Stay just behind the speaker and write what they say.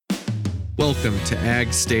Welcome to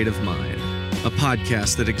Ag State of Mind, a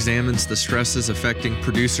podcast that examines the stresses affecting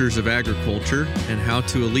producers of agriculture and how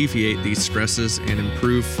to alleviate these stresses and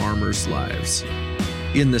improve farmers' lives.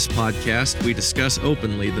 In this podcast, we discuss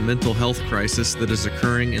openly the mental health crisis that is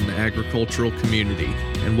occurring in the agricultural community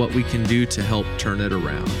and what we can do to help turn it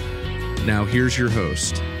around. Now here's your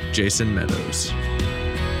host, Jason Meadows.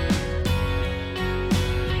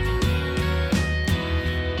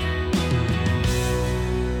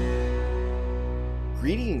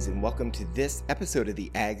 Greetings and welcome to this episode of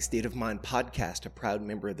the Ag State of Mind podcast, a proud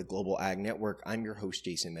member of the Global Ag Network. I'm your host,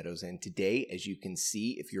 Jason Meadows, and today, as you can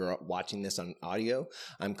see, if you're watching this on audio,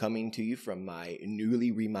 I'm coming to you from my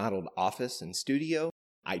newly remodeled office and studio.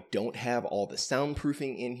 I don't have all the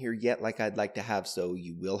soundproofing in here yet like I'd like to have, so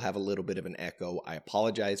you will have a little bit of an echo. I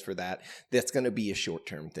apologize for that. That's going to be a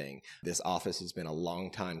short-term thing. This office has been a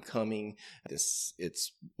long time coming. It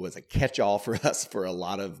was a catch-all for us for a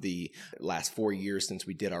lot of the last 4 years since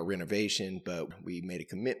we did our renovation, but we made a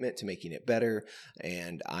commitment to making it better,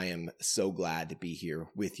 and I am so glad to be here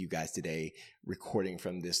with you guys today, recording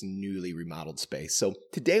from this newly remodeled space. So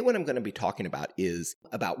today what I'm going to be talking about is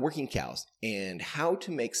about working cows and how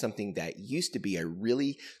to make something that used to be a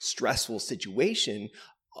really stressful situation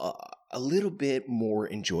a little bit more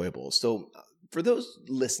enjoyable. So for those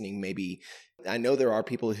listening, maybe I know there are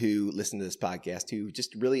people who listen to this podcast who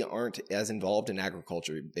just really aren't as involved in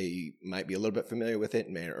agriculture. They might be a little bit familiar with it,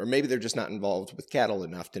 or maybe they're just not involved with cattle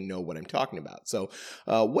enough to know what I'm talking about. So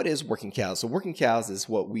what is working cows? So working cows is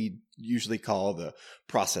what we usually call the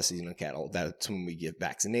processing of cattle. That's when we give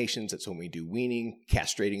vaccinations. That's when we do weaning,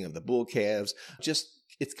 castrating of the bull calves,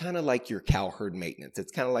 it's kind of like your cow herd maintenance.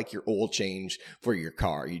 It's kind of like your oil change for your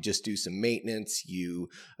car. You just do some maintenance. You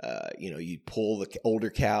pull the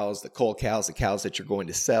older cows, the cull cows, the cows that you're going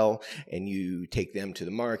to sell, and you take them to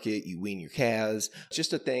the market. You wean your calves. It's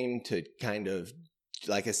just a thing to kind of,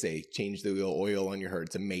 like I say, change the oil on your herd.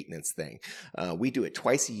 It's a maintenance thing. We do it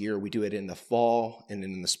twice a year. We do it in the fall and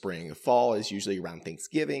in the spring. The fall is usually around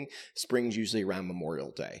Thanksgiving. Spring is usually around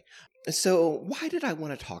Memorial Day. So why did I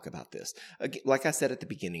want to talk about this? Like I said at the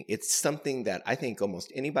beginning, it's something that I think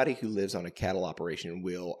almost anybody who lives on a cattle operation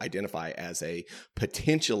will identify as a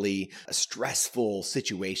potentially stressful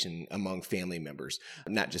situation among family members.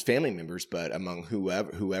 Not just family members, but among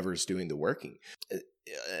whoever's doing the working.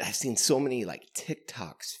 I've seen so many like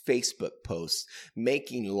TikToks, Facebook posts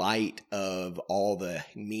making light of all the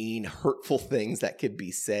mean, hurtful things that could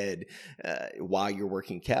be said while you're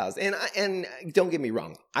working cows. And don't get me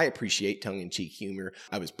wrong, I appreciate tongue-in-cheek humor.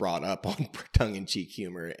 I was brought up on tongue-in-cheek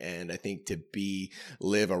humor, and I think to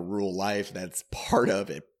live a rural life, that's part of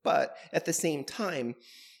it. But at the same time,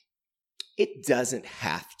 it doesn't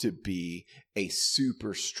have to be a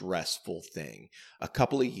super stressful thing. A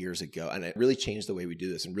couple of years ago, and it really changed the way we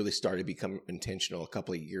do this and really started to become intentional a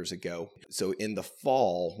couple of years ago. So in the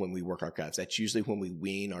fall, when we work our calves, that's usually when we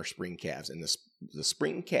wean our spring calves. And the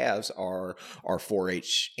spring calves are our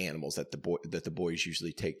 4-H animals that the boys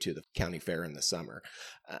usually take to the county fair in the summer.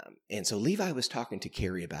 And so Levi was talking to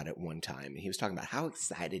Carrie about it one time, and he was talking about how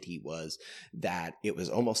excited he was that it was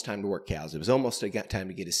almost time to work cows. It was almost time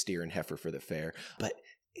to get his steer and heifer for the fair. But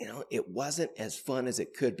it wasn't as fun as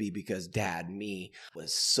it could be because Dad, me,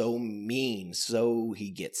 was so mean. So he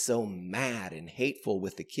gets so mad and hateful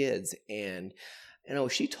with the kids. And,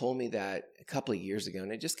 she told me that a couple of years ago,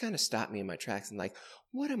 and it just kind of stopped me in my tracks and like,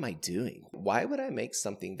 what am I doing? Why would I make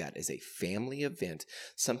something that is a family event,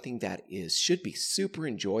 something that should be super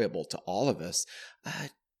enjoyable to all of us,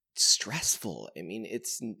 stressful? I mean,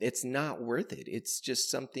 it's not worth it. It's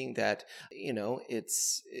just something that,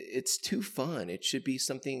 it's too fun. It should be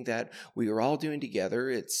something that we are all doing together.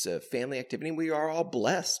 It's a family activity. We are all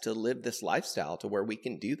blessed to live this lifestyle to where we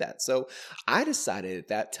can do that. So I decided at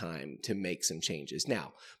that time to make some changes.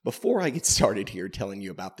 Now, before I get started here telling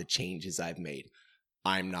you about the changes I've made,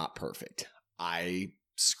 I'm not perfect. I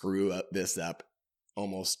screw this up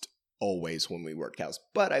almost always when we work cows,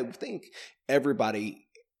 but I think everybody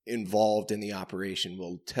involved in the operation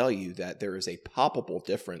will tell you that there is a palpable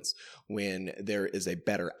difference when there is a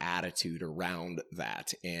better attitude around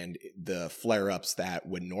that, and the flare-ups that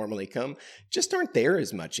would normally come just aren't there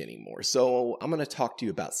as much anymore. So I'm going to talk to you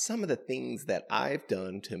about some of the things that I've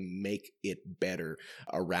done to make it better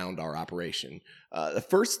around our operation. The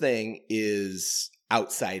first thing is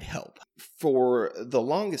outside help. For the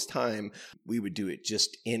longest time, we would do it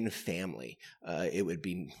just in family. It would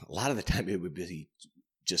be, a lot of the time, it would be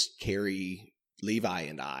just Carrie Levi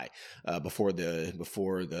and I, before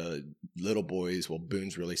the little boys. Well,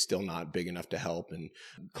 Boone's really still not big enough to help, and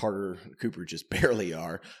Carter and Cooper just barely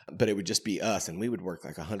are. But it would just be us, and we would work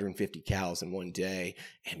like 150 cows in one day.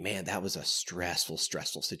 And man, that was a stressful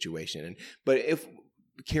situation. But if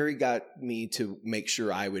Carrie got me to make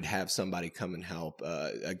sure I would have somebody come and help,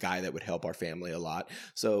 a guy that would help our family a lot.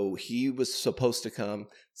 So he was supposed to come.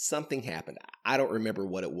 Something happened. I don't remember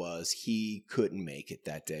what it was. He couldn't make it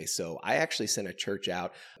that day. So I actually sent a church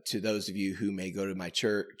out to those of you who may go to my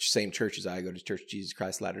church, same church as I go to, Church of Jesus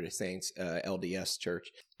Christ Latter-day Saints, LDS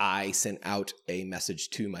Church. I sent out a message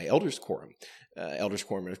to my elders quorum. Elders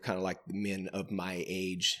quorum are kind of like the men of my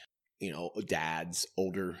age, dads,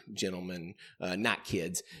 older gentlemen, not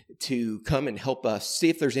kids, to come and help us, see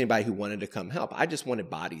if there's anybody who wanted to come help. I just wanted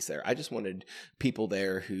bodies there. I just wanted people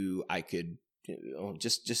there who I could,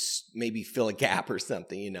 just maybe fill a gap or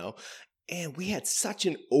something, And we had such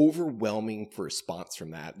an overwhelming response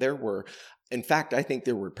from that. In fact, I think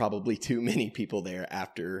there were probably too many people there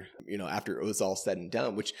after it was all said and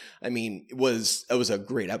done, which, it was I was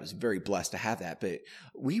very blessed to have that. But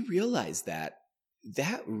we realized that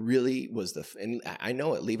really was and I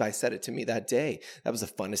know it, Levi said it to me that day, that was the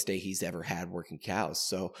funnest day he's ever had working cows.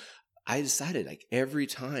 So I decided, like, every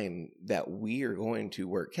time that we are going to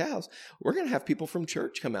work cows, we're going to have people from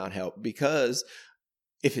church come out and help, because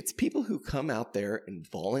if it's people who come out there and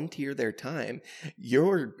volunteer their time,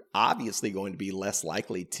 you're obviously going to be less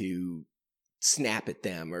likely to snap at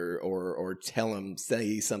them or tell them,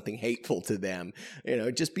 say something hateful to them,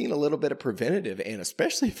 just being a little bit of preventative. And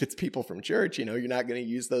especially if it's people from church, you're not going to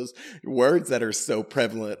use those words that are so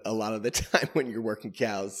prevalent a lot of the time when you're working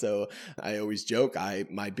cows. So I always joke,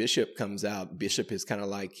 my bishop comes out. Bishop is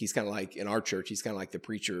he's kind of like in our church, he's kind of like the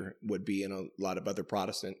preacher would be in a lot of other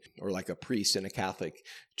Protestant, or like a priest in a Catholic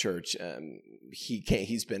church.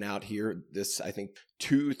 He's been out here I think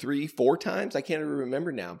 2, 3, 4 times. I can't even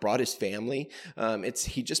remember now. Brought his family.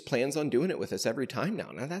 He just plans on doing it with us every time now.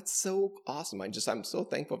 Now that's so awesome. I'm so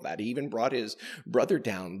thankful for that. He even brought his brother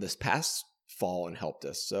down this past fall and helped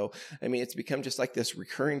us. So, it's become just like this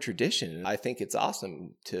recurring tradition. I think it's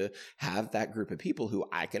awesome to have that group of people who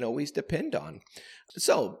I can always depend on.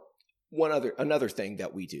 So, another thing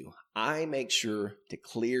that we do, I make sure to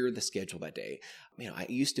clear the schedule that day. I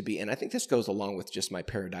used to be, and I think this goes along with just my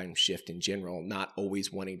paradigm shift in general, not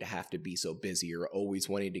always wanting to have to be so busy, or always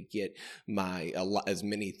wanting to get as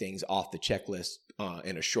many things off the checklist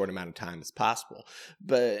in a short amount of time as possible.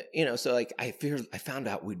 But, so like I found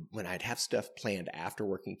out when I'd have stuff planned after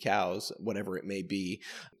working cows, whatever it may be,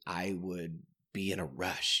 I would be in a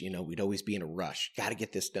rush. We'd always be in a rush. Got to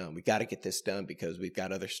get this done. We got to get this done because we've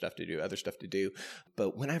got other stuff to do.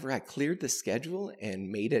 But whenever I cleared the schedule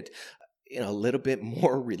and made it a little bit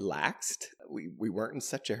more relaxed, we weren't in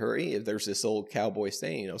such a hurry. There's this old cowboy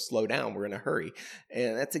saying, slow down, we're in a hurry.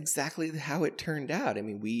 And that's exactly how it turned out.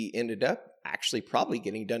 We ended up actually probably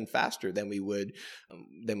getting done faster than we would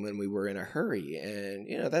than when we were in a hurry.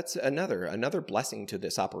 And that's another blessing to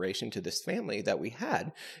this operation, to this family that we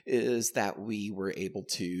had, is that we were able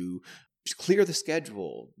to clear the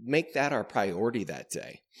schedule, make that our priority that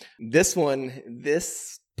day. This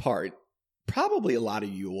part, probably a lot of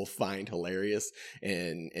you will find hilarious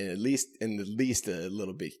and at least a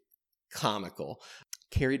little bit comical.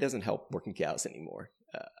 Carrie doesn't help working cows anymore.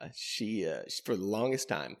 She for the longest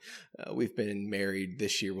time, we've been married.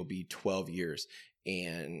 This year will be 12 years,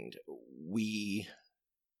 and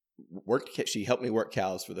she helped me work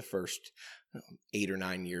cows for the first 8 or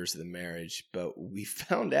 9 years of the marriage. But we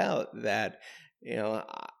found out that,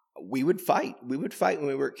 we would fight. We would fight when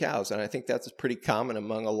we worked cows. And I think that's pretty common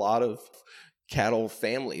among a lot of cattle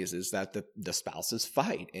families, is that the spouses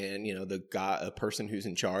fight. And, a person who's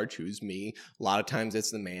in charge, who's me, a lot of times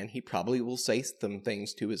it's the man. He probably will say some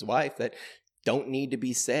things to his wife that don't need to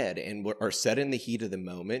be said and are said in the heat of the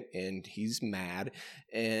moment. And he's mad.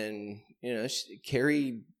 And,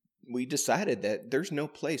 Carrie, we decided that there's no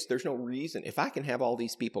reason. If I can have all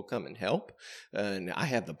these people come and help, and I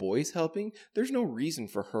have the boys helping, there's no reason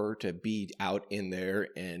for her to be out in there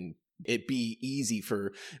and it'd be easy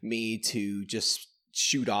for me to just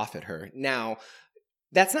shoot off at her. Now,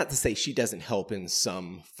 that's not to say she doesn't help in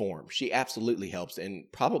some form. She absolutely helps, and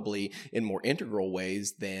probably in more integral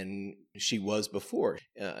ways than she was before.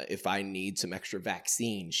 If I need some extra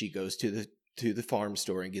vaccine, she goes to the farm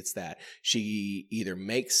store and gets that. She either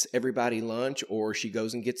makes everybody lunch, or she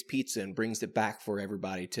goes and gets pizza and brings it back for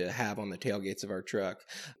everybody to have on the tailgates of our truck.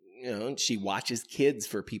 She watches kids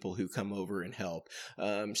for people who come over and help.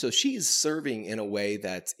 So she's serving in a way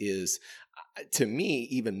that is, to me,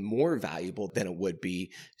 even more valuable than it would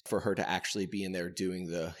be for her to actually be in there doing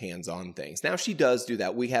the hands-on things. Now, she does do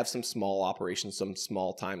that. We have some small operations, some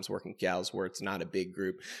small times working cows where it's not a big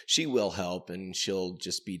group. She will help, and she'll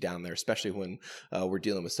just be down there, especially when we're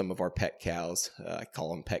dealing with some of our pet cows. I call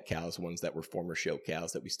them pet cows, ones that were former show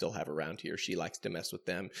cows that we still have around here. She likes to mess with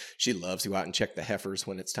them. She loves to go out and check the heifers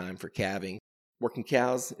when it's time for calving. Working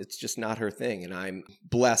cows, it's just not her thing. And I'm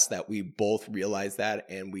blessed that we both realize that,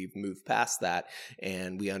 and we've moved past that,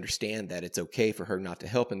 and we understand that it's okay for her not to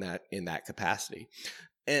help in that capacity.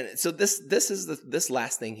 And so this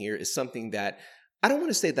last thing here is something that I don't want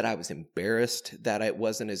to say that I was embarrassed that it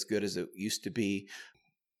wasn't as good as it used to be,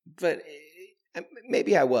 but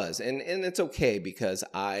maybe I was. And it's okay, because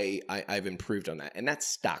I've improved on that. And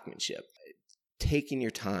that's stockmanship. Taking your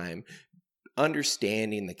time,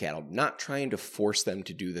 understanding the cattle, not trying to force them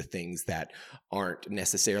to do the things that aren't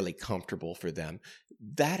necessarily comfortable for them.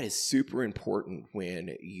 That is super important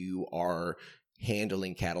when you are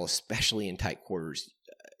handling cattle, especially in tight quarters.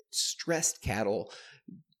 Stressed cattle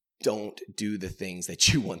don't do the things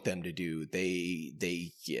that you want them to do.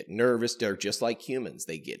 They get nervous. They're just like humans.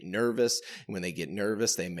 They get nervous. And when they get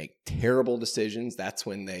nervous, they make terrible decisions. That's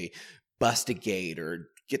when they bust a gate or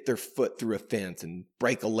get their foot through a fence and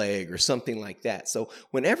break a leg or something like that. So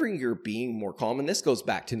whenever you're being more calm, and this goes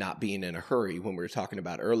back to not being in a hurry when we were talking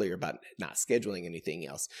about earlier about not scheduling anything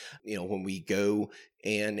else, when we go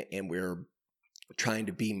in and we're trying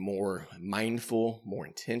to be more mindful, more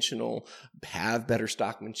intentional, have better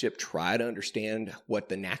stockmanship, try to understand what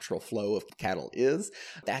the natural flow of cattle is,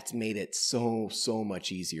 that's made it so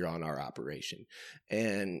much easier on our operation.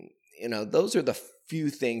 And those are the few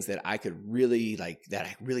things that I could really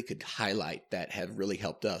could highlight that have really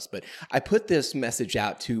helped us. But I put this message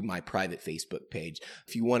out to my private Facebook page.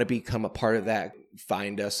 If you want to become a part of that,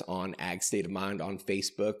 find us on Ag State of Mind on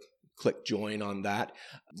Facebook. Click join on that.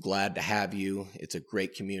 Glad to have you. It's a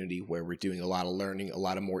great community where we're doing a lot of learning, a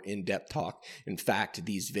lot of more in-depth talk. In fact,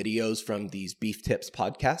 these videos from these Beef Tips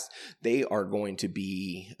podcasts, they are going to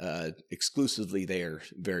be exclusively there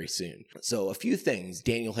very soon. So a few things.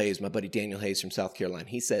 Daniel Hayes, my buddy Daniel Hayes from South Carolina,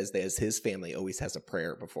 he says that his family always has a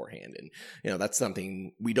prayer beforehand. And, that's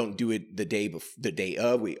something we don't do it the day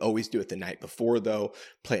of. We always do it the night before, though.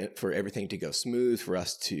 Plan for everything to go smooth, for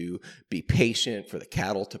us to be patient, for the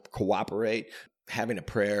cattle to cooperate. Having a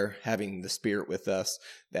prayer, having the Spirit with us,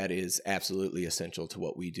 that is absolutely essential to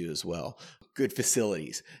what we do as well. Good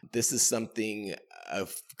facilities. This is something, a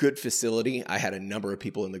good facility. I had a number of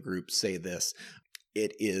people in the group say this.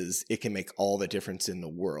 It can make all the difference in the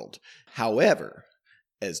world. However,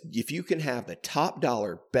 if you can have the top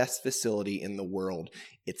dollar best facility in the world,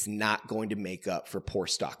 it's not going to make up for poor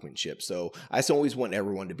stockmanship. So I just always want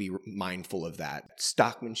everyone to be mindful of that.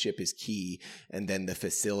 Stockmanship is key, and then the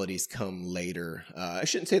facilities come later. I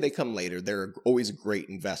shouldn't say they come later. They're always a great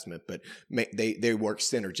investment, but they work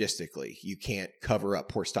synergistically. You can't cover up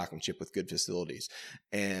poor stockmanship with good facilities.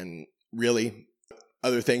 And really,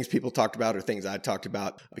 other things people talked about are things I talked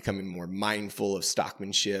about, becoming more mindful of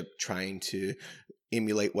stockmanship, trying to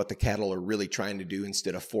emulate what the cattle are really trying to do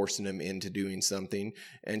instead of forcing them into doing something,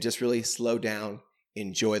 and just really slow down,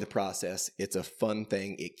 enjoy the process. It's a fun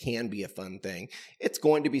thing. It can be a fun thing. It's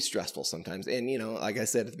going to be stressful sometimes. And, like I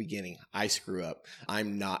said at the beginning, I screw up.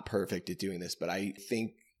 I'm not perfect at doing this, but I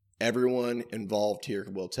think everyone involved here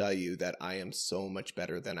will tell you that I am so much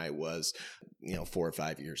better than I was, 4 or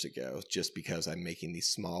 5 years ago, just because I'm making these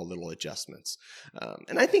small little adjustments.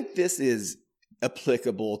 And I think this is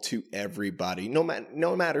applicable to everybody, no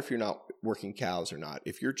matter if you're not working cows or not.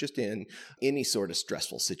 If you're just in any sort of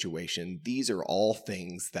stressful situation, these are all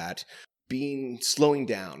things that slowing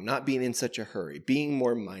down, not being in such a hurry, being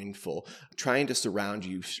more mindful, trying to surround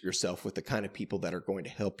yourself with the kind of people that are going to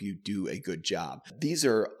help you do a good job. This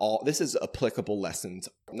is applicable lessons,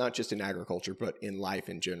 not just in agriculture, but in life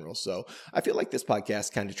in general. So I feel like this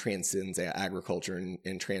podcast kind of transcends agriculture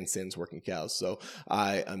and transcends working cows. So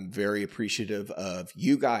I am very appreciative of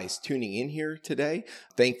you guys tuning in here today.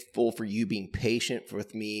 Thankful for you being patient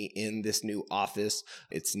with me in this new office.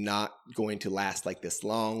 It's not going to last like this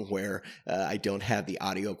long where I don't have the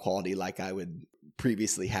audio quality like I would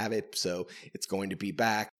previously have it, so it's going to be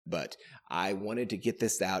back. But I wanted to get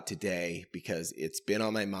this out today because it's been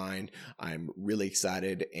on my mind. I'm really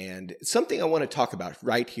excited, and something I want to talk about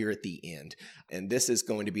right here at the end. And this is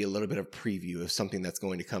going to be a little bit of a preview of something that's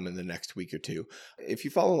going to come in the next week or two. If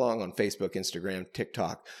you follow along on Facebook, Instagram,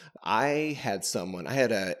 TikTok, I had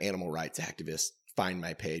an animal rights activist find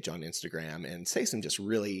my page on Instagram and say some just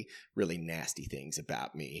really, really nasty things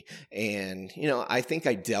about me. And, I think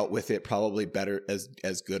I dealt with it probably better,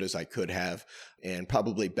 as good as I could have, and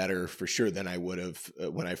probably better for sure than I would have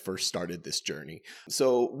when I first started this journey.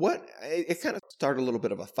 So it kind of started a little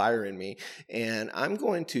bit of a fire in me, and I'm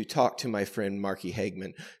going to talk to my friend Marky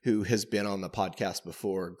Hagman, who has been on the podcast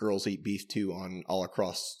before, Girls Eat Beef Too, on all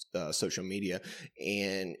across social media.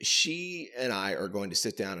 And she and I are going to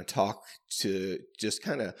sit down and talk to just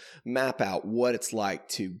kind of map out what it's like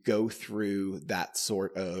to go through that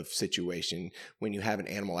sort of situation when you have an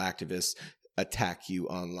animal activist attack you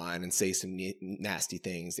online and say some nasty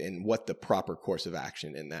things, and what the proper course of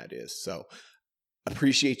action in that is. So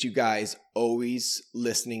appreciate you guys always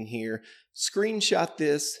listening here. Screenshot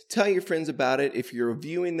this, tell your friends about it. If you're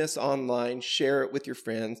viewing this online, share it with your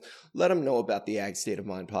friends. Let them know about the Ag State of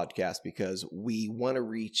Mind podcast, because we want to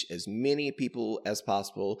reach as many people as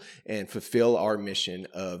possible and fulfill our mission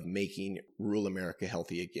of making rural America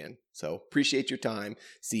healthy again. So appreciate your time.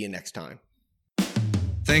 See you next time.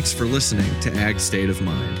 Thanks for listening to Ag State of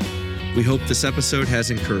Mind. We hope this episode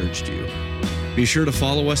has encouraged you. Be sure to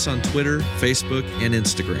follow us on Twitter, Facebook, and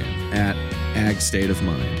Instagram at Ag State of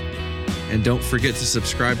Mind. And don't forget to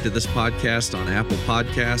subscribe to this podcast on Apple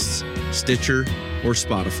Podcasts, Stitcher, or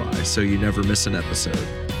Spotify so you never miss an episode.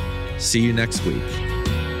 See you next week.